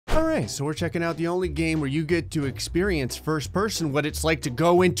Okay, so we're checking out the only game where you get to experience first person what it's like to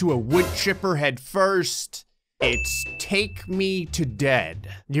go into a wood chipper head first. It's Take Me to Dead.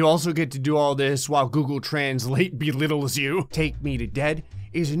 You also get to do all this while Google Translate belittles you. Take Me to Dead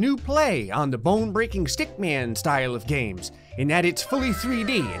is a new play on the bone-breaking stickman style of games, in that it's fully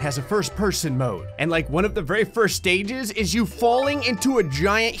 3D and has a first-person mode. And like one of the very first stages is you falling into a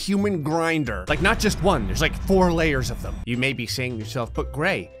giant human grinder. Like not just one, there's like 4 layers of them. You may be saying to yourself, but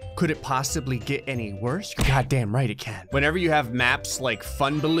Gray, could it possibly get any worse? You're goddamn right it can. Whenever you have maps like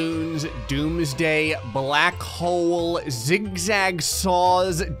Fun Balloons, Doomsday, Black Hole, Zigzag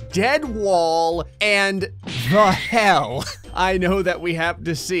Saws, Dead Wall, and the Hell, I know that we have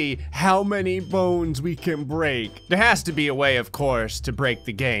to see how many bones we can break. There has to be a way, of course, to break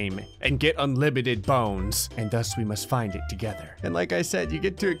the game and get unlimited bones, and thus we must find it together. And like I said, you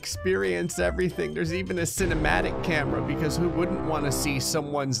get to experience everything. There's even a cinematic camera, because who wouldn't want to see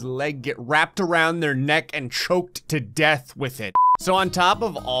someone's leg get wrapped around their neck and choked to death with it? So on top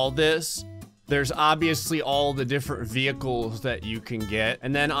of all this, there's obviously all the different vehicles that you can get.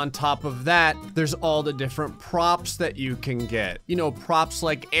 And then on top of that, there's all the different props that you can get. You know, props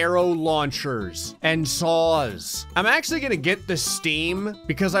like arrow launchers and saws. I'm actually gonna get the Steam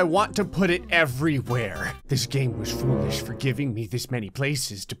because I want to put it everywhere. This game was foolish for giving me this many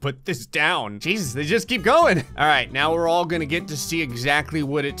places to put this down. Jesus, they just keep going. All right, now we're all gonna get to see exactly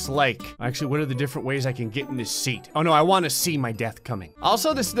what it's like. Actually, what are the different ways I can get in this seat? Oh no, I wanna see my death coming.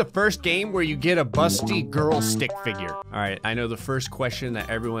 Also, this is the first game where you get a busty girl stick figure. All right, I know the first question that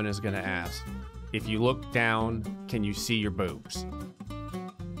everyone is gonna ask. If you look down, can you see your boobs?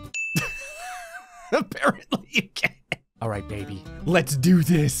 Apparently you can. All right, baby, let's do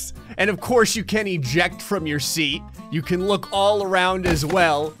this. And of course you can eject from your seat. You can look all around as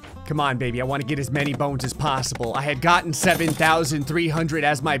well. Come on, baby, I want to get as many bones as possible. I had gotten 7,300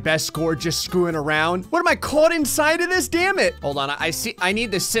 as my best score just screwing around. What am I caught inside of this? Damn it. Hold on, I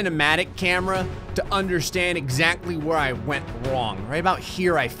need the cinematic camera to understand exactly where I went wrong. Right about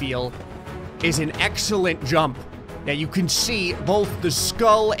here, I feel, is an excellent jump. Now you can see both the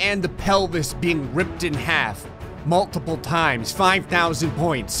skull and the pelvis being ripped in half multiple times. 5,000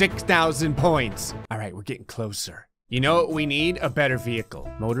 points, 6,000 points. All right, we're getting closer. You know what we need? A better vehicle.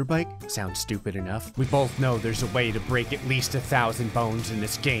 Motorbike? Sounds stupid enough. We both know there's a way to break at least 1,000 bones in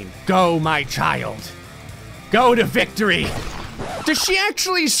this game. Go, my child. Go to victory. Does she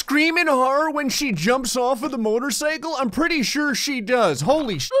actually scream in horror when she jumps off of the motorcycle? I'm pretty sure she does.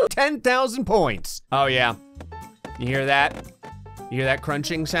 Holy sh**, 10,000 points. Oh yeah. You hear that? You hear that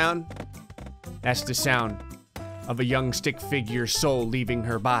crunching sound? That's the sound of a young stick figure's soul leaving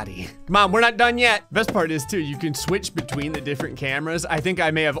her body. Come on, we're not done yet. Best part is too, you can switch between the different cameras. I think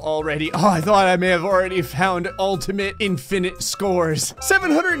I may have already, I thought I may have already found ultimate infinite scores.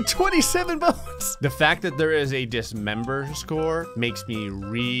 727 bones. The fact that there is a dismember score makes me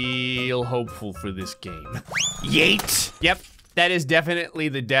real hopeful for this game. Yeet. Yep, that is definitely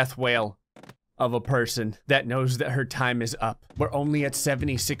the death wail of a person that knows that her time is up. We're only at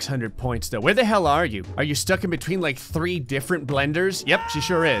 7,600 points though. Where the hell are you? Are you stuck in between like 3 different blenders? Yep, she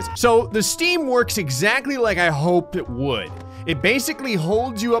sure is. So the Steam works exactly like I hoped it would. It basically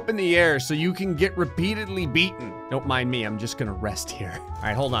holds you up in the air so you can get repeatedly beaten. Don't mind me, I'm just gonna rest here. All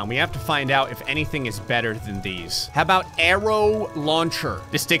right, hold on. We have to find out if anything is better than these. How about arrow launcher?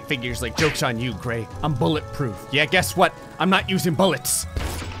 The stick figure's like, joke's on you, Gray. I'm bulletproof. Yeah, guess what? I'm not using bullets.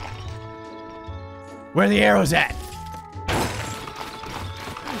 Where are the arrows at?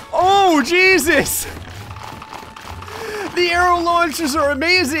 Oh, Jesus! The arrow launchers are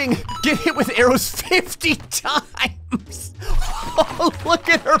amazing! Get hit with arrows 50 times! Oh, look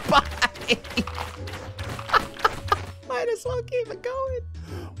at her body! Might as well keep it going.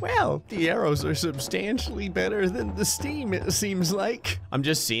 Well, the arrows are substantially better than the Steam, it seems like. I'm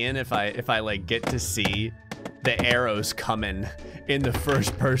just seeing if I like get to see the arrows coming in the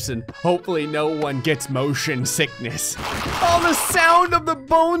first person. Hopefully no one gets motion sickness. Oh, the sound of the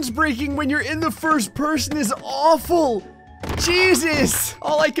bones breaking when you're in the first person is awful. Jesus,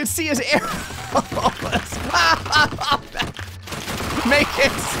 all I could see is arrows. Make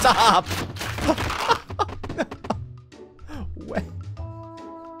it stop.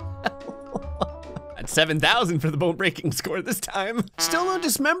 That's 7,000 for the bone breaking score this time. Still no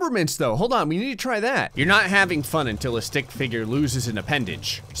dismemberments though. Hold on, we need to try that. You're not having fun until a stick figure loses an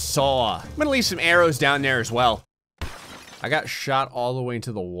appendage. Saw. I'm gonna leave some arrows down there as well. I got shot all the way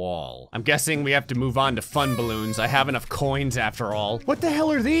to the wall. I'm guessing we have to move on to fun balloons. I have enough coins after all. What the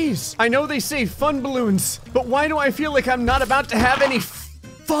hell are these? I know they say fun balloons, but why do I feel like I'm not about to have any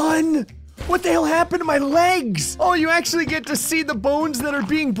fun? What the hell happened to my legs? Oh, you actually get to see the bones that are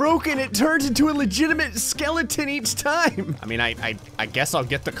being broken. It turns into a legitimate skeleton each time. I mean, I guess I'll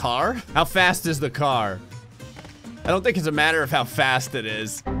get the car. How fast is the car? I don't think it's a matter of how fast it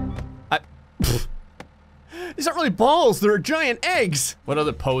is. These aren't really balls, they're giant eggs. What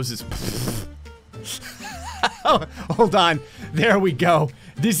other poses? Oh, hold on, there we go.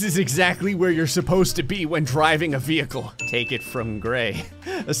 This is exactly where you're supposed to be when driving a vehicle. Take it from Gray,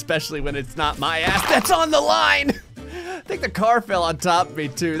 especially when it's not my ass that's on the line. I think the car fell on top of me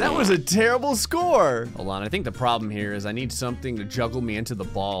too. That was a terrible score. Hold on, I think the problem here is I need something to juggle me into the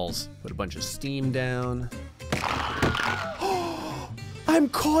balls. Put a bunch of steam down. I'm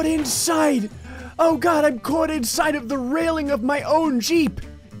caught inside. Oh God, I'm caught inside of the railing of my own Jeep.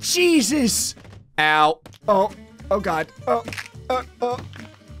 Jesus. Ow. Oh God. Oh.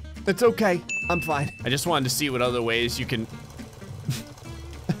 It's okay. I'm fine. I just wanted to see what other ways you can.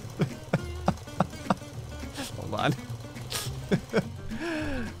 Hold on.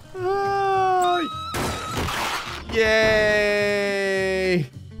 Oh. Yay.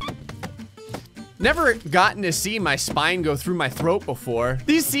 Never gotten to see my spine go through my throat before.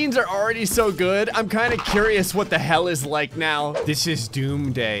 These scenes are already so good. I'm kind of curious what the hell is like now. This is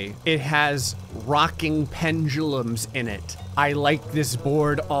Doomsday. It has rocking pendulums in it. I like this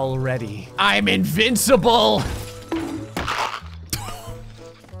board already. I'm invincible.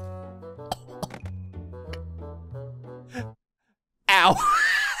 Ow.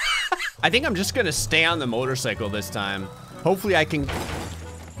 I think I'm just gonna stay on the motorcycle this time. Hopefully I can.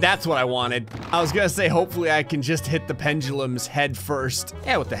 That's what I wanted. I was gonna say, hopefully I can just hit the pendulums head first.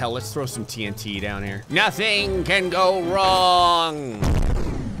 Yeah, what the hell, let's throw some TNT down here. Nothing can go wrong.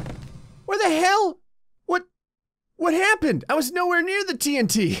 Where the hell? What happened? I was nowhere near the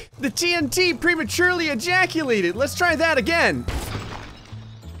TNT. The TNT prematurely ejaculated. Let's try that again.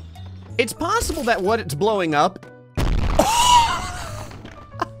 It's possible that what it's blowing up,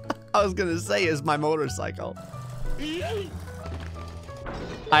 I was gonna say, is my motorcycle.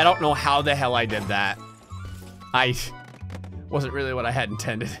 I don't know how the hell I did that. I wasn't really what I had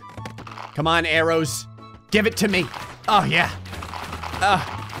intended. Come on, arrows. Give it to me. Oh, yeah.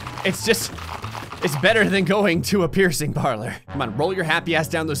 It's better than going to a piercing parlor. Come on, roll your happy ass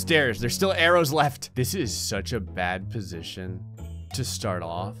down those stairs. There's still arrows left. This is such a bad position to start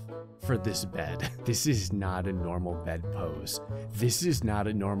off for this bed. This is not a normal bed pose. This is not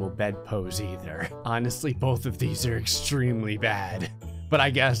a normal bed pose either. Honestly, both of these are extremely bad. But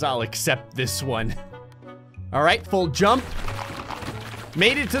I guess I'll accept this one. All right, full jump.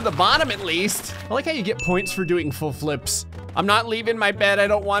 Made it to the bottom at least. I like how you get points for doing full flips. I'm not leaving my bed, I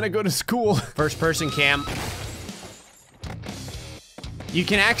don't want to go to school. First person cam. You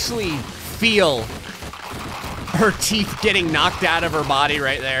can actually feel her teeth getting knocked out of her body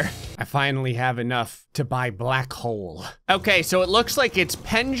right there. I finally have enough to buy Black Hole. Okay, so it looks like it's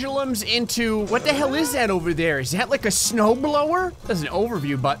pendulums into, what the hell is that over there? Is that like a snowblower? There's an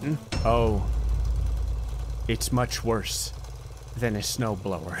overview button. Oh, it's much worse than a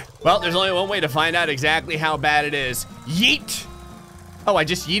snowblower. Well, there's only one way to find out exactly how bad it is. Yeet! Oh, I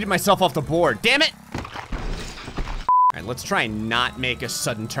just yeeted myself off the board. Damn it! All right, let's try and not make a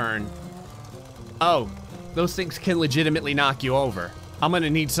sudden turn. Oh, those things can legitimately knock you over. I'm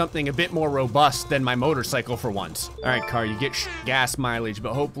gonna need something a bit more robust than my motorcycle for once. All right, car, you get gas mileage,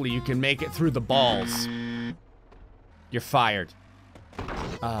 but hopefully you can make it through the balls. You're fired.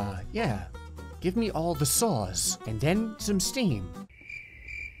 Yeah. Give me all the saws, and then some steam.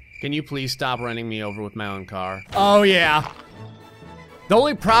 Can you please stop running me over with my own car? Oh, yeah. The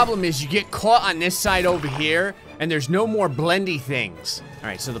only problem is you get caught on this side over here, and there's no more blendy things. All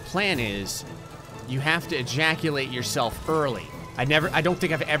right, so the plan is you have to ejaculate yourself early. I don't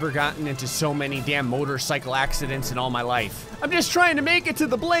think I've ever gotten into so many damn motorcycle accidents in all my life. I'm just trying to make it to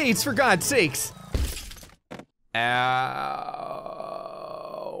the blades, for God's sakes. Ow.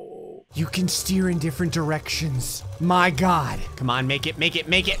 You can steer in different directions. My God. Come on, make it, make it,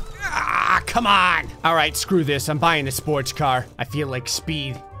 make it. Ah, come on. All right, screw this. I'm buying a sports car. I feel like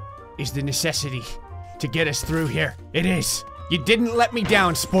speed is the necessity to get us through here. It is. You didn't let me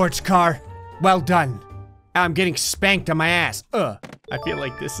down, sports car. Well done. I'm getting spanked on my ass. I feel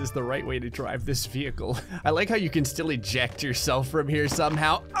like this is the right way to drive this vehicle. I like how you can still eject yourself from here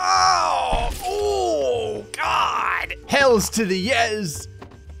somehow. Oh, God. Hells to the yes.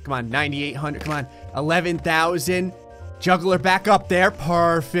 Come on, 9,800, come on. 11,000. Juggle her back up there,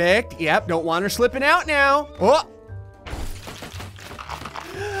 perfect. Yep, don't want her slipping out now. Oh.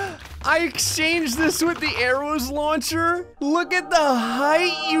 I exchanged this with the arrows launcher. Look at the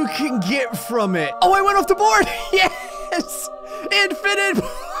height you can get from it. Oh, I went off the board. Yes, infinite.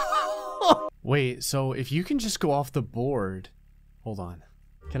 Wait, so if you can just go off the board, hold on.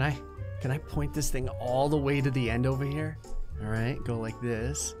 Can I point this thing all the way to the end over here? All right, go like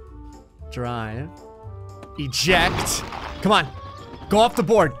this. Drive. Eject. Come on, go off the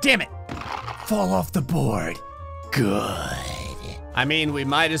board, damn it. Fall off the board. Good. I mean, we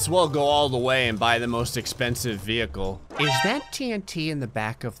might as well go all the way and buy the most expensive vehicle. Is that TNT in the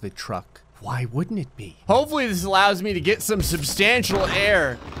back of the truck? Why wouldn't it be? Hopefully this allows me to get some substantial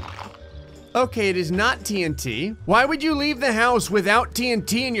air. Okay, it is not TNT. Why would you leave the house without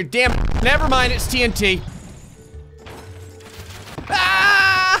TNT in your damn... Never mind, it's TNT.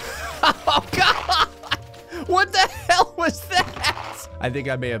 Ah! Oh, God! What the hell was that? I think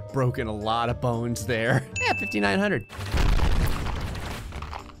I may have broken a lot of bones there. Yeah, 5,900.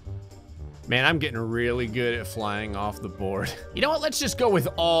 Man, I'm getting really good at flying off the board. You know what? Let's just go with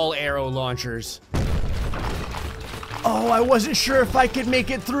all arrow launchers. Oh, I wasn't sure if I could make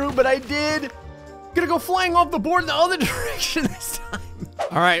it through, but I did. Gonna go flying off the board in the other direction this time.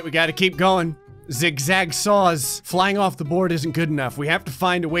 All right, we gotta keep going. Zigzag saws. Flying off the board isn't good enough. We have to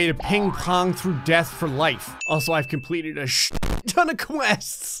find a way to ping pong through death for life. Also, I've completed a ton of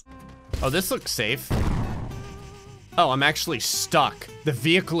quests. Oh, this looks safe. Oh, I'm actually stuck. The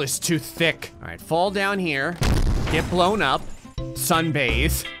vehicle is too thick. All right, fall down here, get blown up,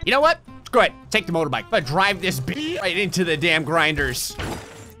 sunbathe. You know what? Go ahead, take the motorbike. I'm gonna drive this bitch right into the damn grinders.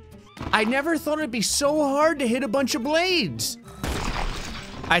 I never thought it'd be so hard to hit a bunch of blades.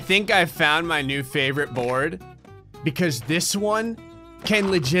 I think I found my new favorite board because this one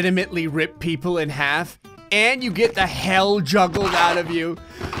can legitimately rip people in half and you get the hell juggled out of you.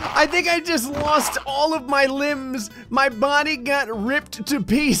 I think I just lost all of my limbs. My body got ripped to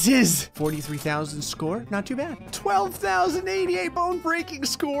pieces. 43,000 score, not too bad. 12,088 bone breaking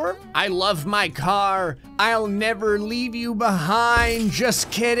score. I love my car. I'll never leave you behind,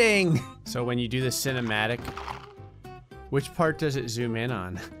 just kidding. So when you do the cinematic, which part does it zoom in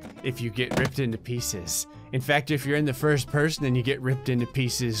on if you get ripped into pieces? In fact, if you're in the first person and you get ripped into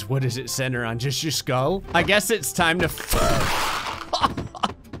pieces, what does it center on? Just your skull? I guess it's time to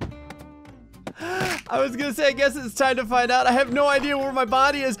I was gonna say, I guess it's time to find out. I have no idea where my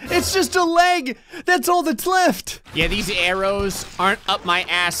body is. It's just a leg. That's all that's left. Yeah, these arrows aren't up my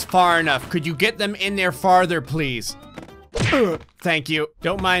ass far enough. Could you get them in there farther, please? Thank you.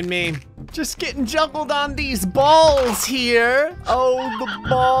 Don't mind me. Just getting juggled on these balls here. Oh, the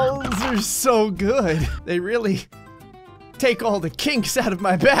balls are so good. They really take all the kinks out of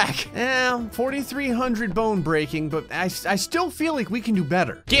my back. 4,300 bone breaking, but I still feel like we can do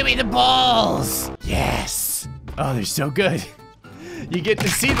better. Give me the balls. Yes. Oh, they're so good. You get to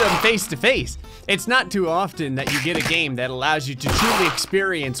see them face to face. It's not too often that you get a game that allows you to truly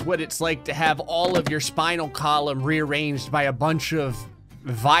experience what it's like to have all of your spinal column rearranged by a bunch of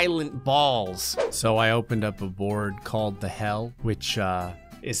violent balls. So I opened up a board called the Hell, which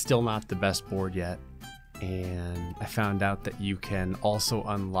is still not the best board yet. And I found out that you can also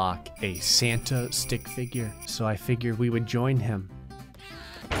unlock a Santa stick figure. So I figured we would join him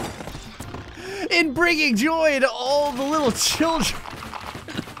in bringing joy to all the little children.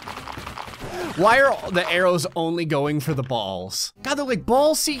 Why are the arrows only going for the balls? God, they're like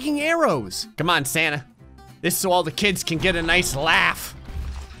ball-seeking arrows. Come on, Santa. This is so all the kids can get a nice laugh.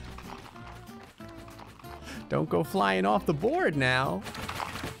 Don't go flying off the board now.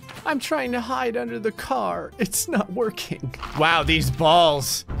 I'm trying to hide under the car. It's not working. Wow, these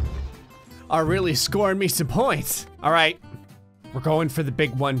balls are really scoring me some points. All right, we're going for the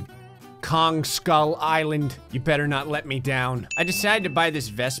big one. Kong Skull Island. You better not let me down. I decided to buy this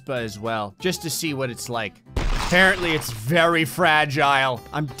Vespa as well, just to see what it's like. Apparently it's very fragile.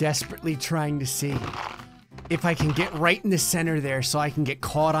 I'm desperately trying to see if I can get right in the center there so I can get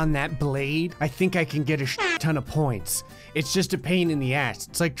caught on that blade. I think I can get a ton of points. It's just a pain in the ass.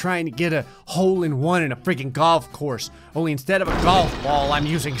 It's like trying to get a hole-in-one in a freaking golf course, only instead of a golf ball, I'm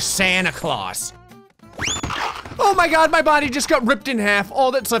using Santa Claus. Oh my God, my body just got ripped in half.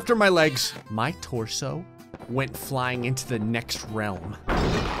 All that's left are my legs. My torso went flying into the next realm.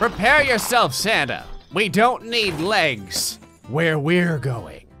 Prepare yourself, Santa. We don't need legs where we're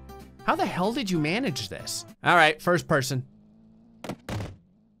going. How the hell did you manage this? All right, first person.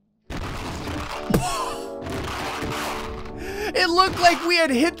 It looked like we had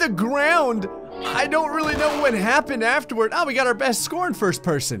hit the ground. I don't really know what happened afterward. Oh, we got our best score in first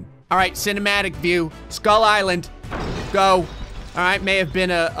person. All right, cinematic view, Skull Island, go. All right, may have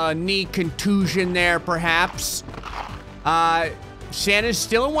been a knee contusion there, perhaps. Santa's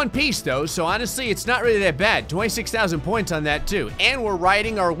still in one piece though, so honestly, it's not really that bad. 26,000 points on that too. And we're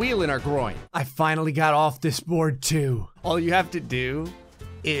riding our wheel in our groin. I finally got off this board too. All you have to do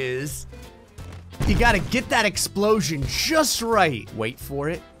is You gotta get that explosion just right. Wait for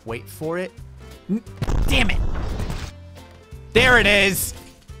it. Wait for it. Damn it. There it is.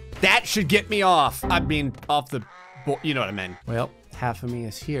 That should get me off. I mean, off the board. You know what I meant. Well, half of me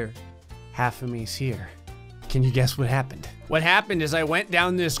is here. Half of me is here. Can you guess what happened? What happened is I went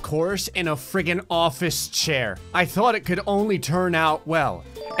down this course in a friggin' office chair. I thought it could only turn out well,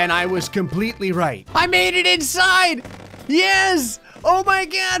 and I was completely right. I made it inside! Yes! Oh my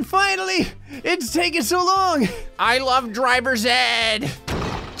God, finally! It's taken so long! I love driver's ed!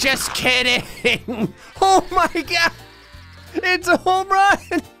 Just kidding! Oh my God! It's a home run!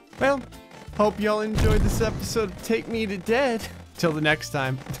 Well, hope y'all enjoyed this episode of Take Me to Dead. Till the next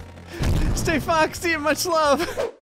time. Stay foxy and much love.